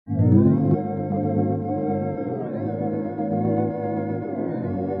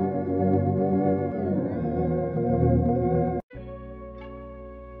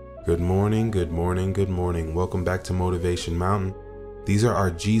Good morning, good morning, good morning. Welcome back to Motivation Mountain. These are our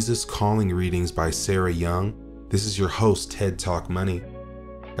Jesus Calling readings by Sarah Young. This is your host, TED Talk Money.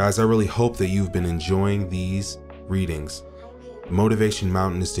 Guys, I really hope that you've been enjoying these readings. Motivation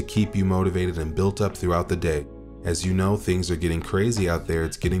Mountain is to keep you motivated and built up throughout the day. As you know, things are getting crazy out there.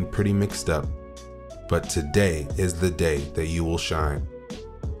 It's getting pretty mixed up. But today is the day that you will shine.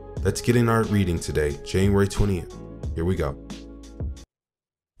 Let's get in our reading today, January 20th. Here we go.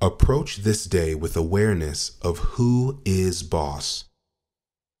 Approach this day with awareness of who is boss.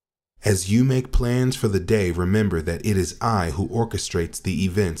 As you make plans for the day, remember that it is I who orchestrates the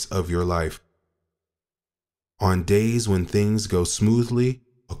events of your life. On days when things go smoothly,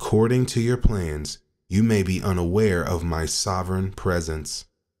 according to your plans, you may be unaware of my sovereign presence.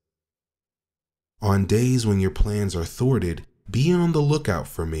 On days when your plans are thwarted, be on the lookout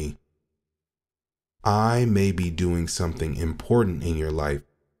for me. I may be doing something important in your life,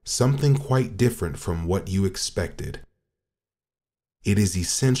 something quite different from what you expected. It is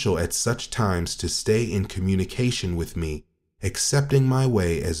essential at such times to stay in communication with me, accepting my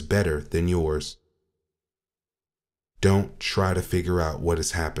way as better than yours. Don't try to figure out what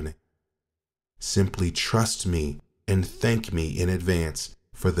is happening. Simply trust me and thank me in advance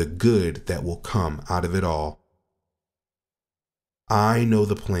for the good that will come out of it all. I know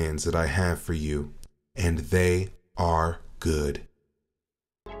the plans that I have for you, and they are good.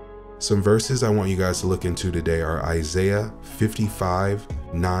 Some verses I want you guys to look into today are Isaiah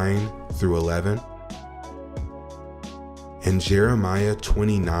 55, 9 through 11, and Jeremiah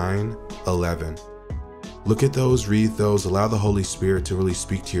 29, 11. Look at those, read those, allow the Holy Spirit to really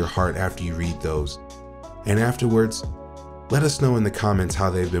speak to your heart after you read those. And afterwards, let us know in the comments how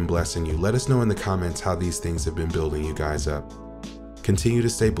they've been blessing you. Let us know in the comments how these things have been building you guys up. Continue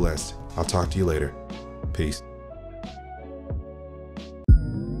to stay blessed. I'll talk to you later. Peace.